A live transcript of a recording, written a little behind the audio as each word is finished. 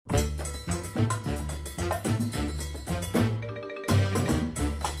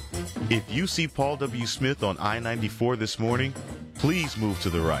If you see Paul W. Smith on I-94 this morning, please move to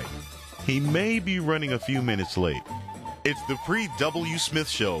the right. He may be running a few minutes late. It's the Pre-W. Smith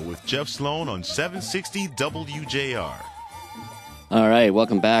Show with Jeff Sloan on 760 WJR. All right,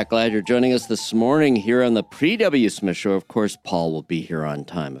 welcome back. Glad you're joining us this morning here on the Pre-W. Smith Show. Of course, Paul will be here on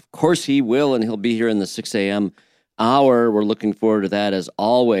time. Of course he will, and he'll be here in the 6 a.m. hour. We're looking forward to that as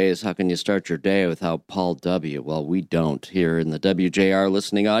always. How can you start your day without Paul W.? Well, we don't here in the WJR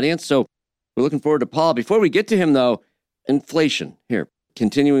listening audience, so we're looking forward to Paul. Before we get to him, though, inflation. Here,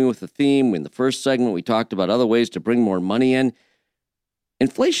 continuing with the theme, in the first segment, we talked about other ways to bring more money in.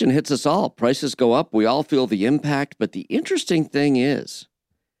 Inflation hits us all. Prices go up. We all feel the impact. But the interesting thing is,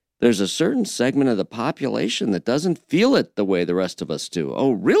 there's a certain segment of the population that doesn't feel it the way the rest of us do.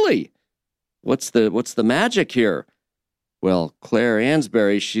 Oh, really? What's the magic here? Well, Claire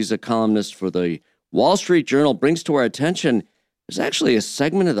Ansberry, she's a columnist for the Wall Street Journal, brings to our attention there's actually a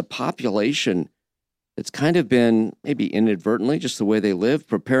segment of the population that's kind of been, maybe inadvertently, just the way they live,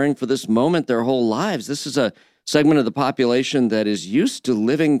 preparing for this moment their whole lives. This is a segment of the population that is used to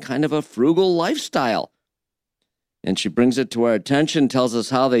living kind of a frugal lifestyle. And she brings it to our attention, tells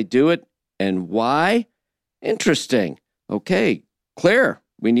us how they do it and why. Interesting. Okay, Claire,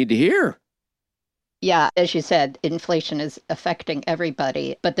 we need to hear. Yeah, as you said, inflation is affecting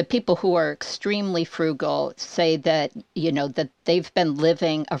everybody. But the people who are extremely frugal say that, that they've been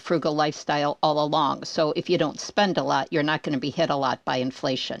living a frugal lifestyle all along. So if you don't spend a lot, you're not going to be hit a lot by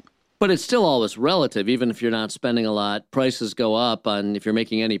inflation. But it's still always relative. Even if you're not spending a lot, prices go up. And if you're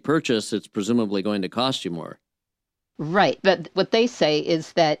making any purchase, it's presumably going to cost you more. Right. But what they say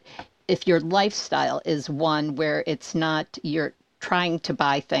is that if your lifestyle is one where it's not you're trying to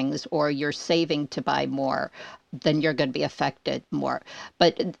buy things or you're saving to buy more, then you're going to be affected more.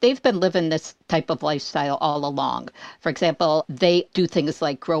 But they've been living this type of lifestyle all along. For example, they do things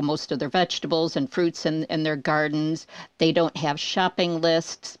like grow most of their vegetables and fruits in their gardens. They don't have shopping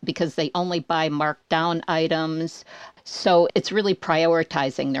lists because they only buy marked down items. So it's really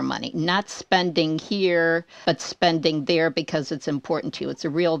prioritizing their money, not spending here, but spending there because it's important to you. It's a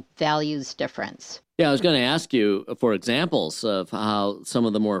real values difference. Yeah, I was going to ask you for examples of how some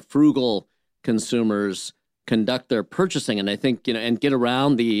of the more frugal consumers conduct their purchasing, and I think, and get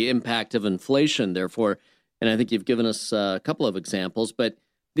around the impact of inflation, therefore. And I think you've given us a couple of examples, but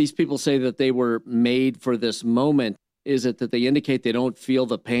these people say that they were made for this moment. Is it that they indicate they don't feel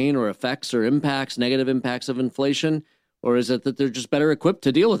the pain or effects or impacts, negative impacts of inflation? Or is it that they're just better equipped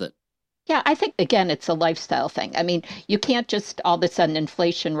to deal with it? Yeah, I think, again, it's a lifestyle thing. I mean, you can't just all of a sudden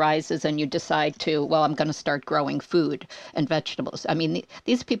inflation rises and you decide to, well, I'm going to start growing food and vegetables. I mean,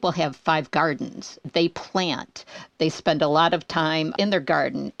 these people have 5 gardens. They plant. They spend a lot of time in their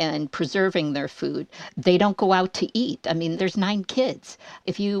garden and preserving their food. They don't go out to eat. I mean, there's 9 kids.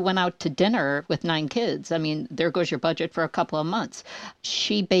 If you went out to dinner with 9 kids, I mean, there goes your budget for a couple of months.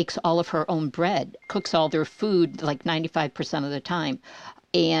 She bakes all of her own bread, cooks all their food like 95% of the time.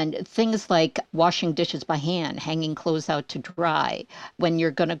 And things like washing dishes by hand, hanging clothes out to dry. When you're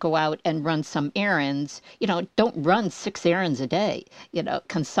going to go out and run some errands, don't run 6 errands a day.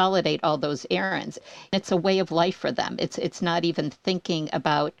 Consolidate all those errands. It's a way of life for them. It's not even thinking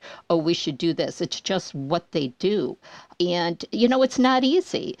about, oh, we should do this. It's just what they do. And, it's not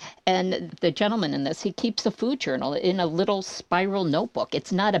easy. And the gentleman in this, he keeps a food journal in a little spiral notebook.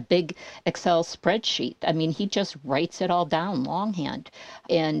 It's not a big Excel spreadsheet. I mean, he just writes it all down longhand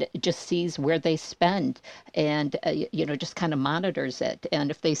and just sees where they spend and, just kind of monitors it. And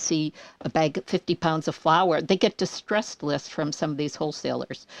if they see a bag of 50 pounds of flour, they get distressed lists from some of these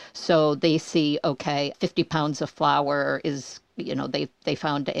wholesalers. So they see, okay, 50 pounds of flour is they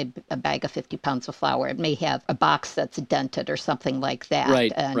found a bag of 50 pounds of flour. It may have a box that's dented or something like that.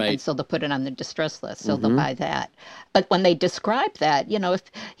 Right, and so they'll put it on the distress list. So they'll buy that. But when they describe that, if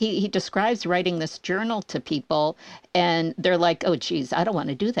he describes writing this journal to people and they're like, oh, geez, I don't want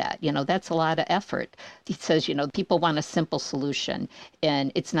to do that. That's a lot of effort. He says, people want a simple solution,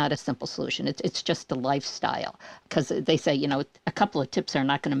 and it's not a simple solution. It's just a lifestyle, because they say, a couple of tips are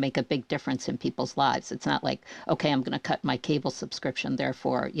not going to make a big difference in people's lives. It's not like, okay, I'm going to cut my cable subscription,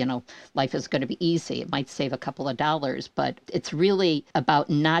 therefore, life is going to be easy. It might save a couple of dollars, but it's really about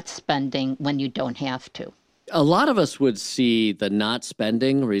not spending when you don't have to. A lot of us would see the not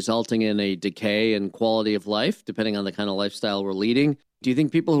spending resulting in a decay in quality of life, depending on the kind of lifestyle we're leading. Do you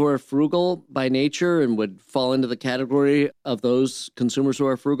think people who are frugal by nature and would fall into the category of those consumers who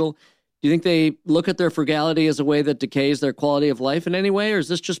are frugal, do you think they look at their frugality as a way that decays their quality of life in any way, or is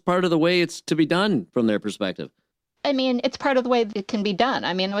this just part of the way it's to be done from their perspective? I mean, it's part of the way it can be done.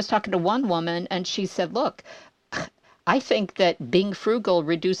 I mean, I was talking to one woman and she said, look, I think that being frugal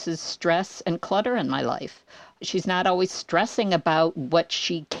reduces stress and clutter in my life. She's not always stressing about what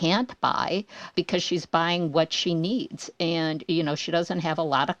she can't buy because she's buying what she needs. And, she doesn't have a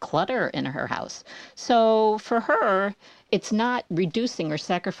lot of clutter in her house. So for her, it's not reducing or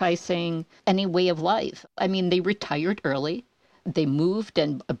sacrificing any way of life. I mean, they retired early. They moved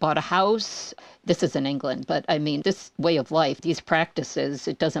and bought a house. This is in England, but I mean, this way of life, these practices,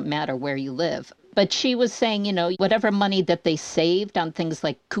 it doesn't matter where you live. But she was saying, whatever money that they saved on things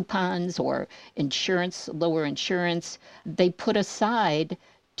like coupons or insurance, lower insurance, they put aside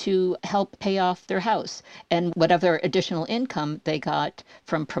to help pay off their house. And whatever additional income they got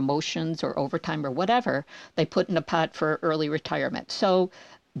from promotions or overtime or whatever, they put in a pot for early retirement. So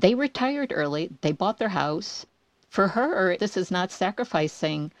they retired early, they bought their house. For her, this is not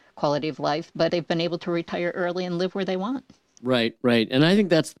sacrificing quality of life, but they've been able to retire early and live where they want. Right, right. And I think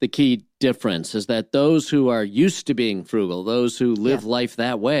that's the key difference, is that those who are used to being frugal, those who live life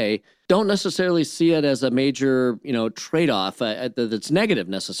that way, don't necessarily see it as a major, trade-off that's negative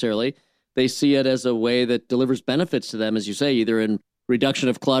necessarily. They see it as a way that delivers benefits to them, as you say, either in reduction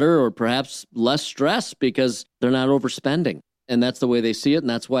of clutter or perhaps less stress because they're not overspending. And that's the way they see it, and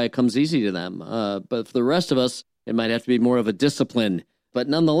that's why it comes easy to them. But for the rest of us, it might have to be more of a discipline. But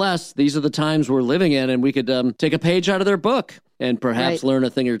nonetheless, these are the times we're living in, and we could take a page out of their book and perhaps learn a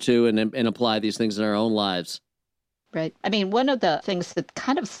thing or two and apply these things in our own lives. Right. I mean, one of the things that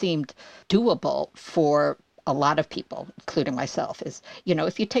kind of seemed doable for a lot of people, including myself, is,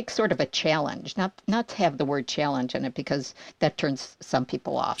 if you take sort of a challenge, not to have the word challenge in it because that turns some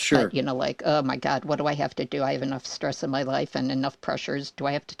people off. Sure. But, like, oh my God, what do I have to do? I have enough stress in my life and enough pressures. Do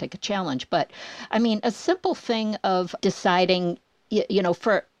I have to take a challenge? But I mean, a simple thing of deciding,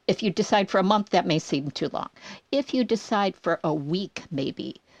 if you decide for a month, that may seem too long. If you decide for a week,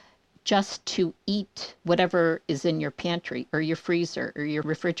 maybe, just to eat whatever is in your pantry or your freezer or your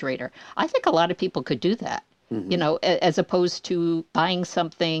refrigerator, I think a lot of people could do that, as opposed to buying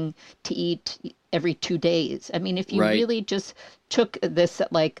something to eat every 2 days. I mean, if you really just took this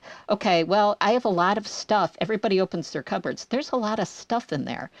like, okay, well, I have a lot of stuff. Everybody opens their cupboards. There's a lot of stuff in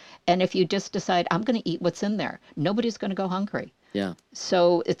there. And if you just decide, I'm going to eat what's in there, nobody's going to go hungry. Yeah.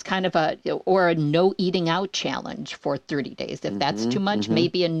 So it's kind of a no eating out challenge for 30 days. If that's too much,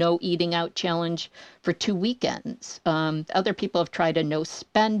 maybe a no eating out challenge for 2 weekends. Other people have tried a no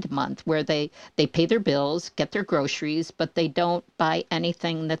spend month where they pay their bills, get their groceries, but they don't buy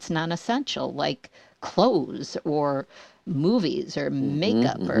anything that's non-essential, like clothes or movies or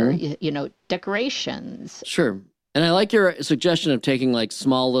makeup or, decorations. Sure. And I like your suggestion of taking like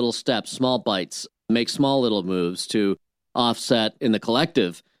small little steps, small bites, make small little moves to offset in the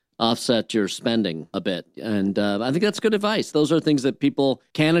collective, offset your spending a bit. And I think that's good advice. Those are things that people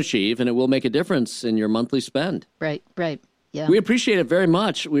can achieve, and it will make a difference in your monthly spend. Right. Yeah. We appreciate it very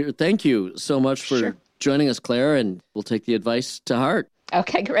much. Thank you so much for joining us, Claire, and we'll take the advice to heart.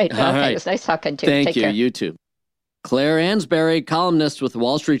 Okay, great. All right. It was nice talking to you. Thank Take you. care. You too. Claire Ansberry, columnist with the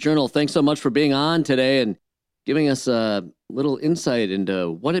Wall Street Journal. Thanks so much for being on today and giving us a little insight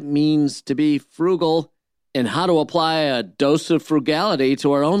into what it means to be frugal and how to apply a dose of frugality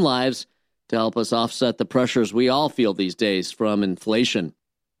to our own lives to help us offset the pressures we all feel these days from inflation.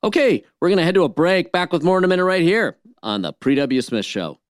 Okay, we're going to head to a break. Back with more in a minute right here on the Pre-W. Smith Show.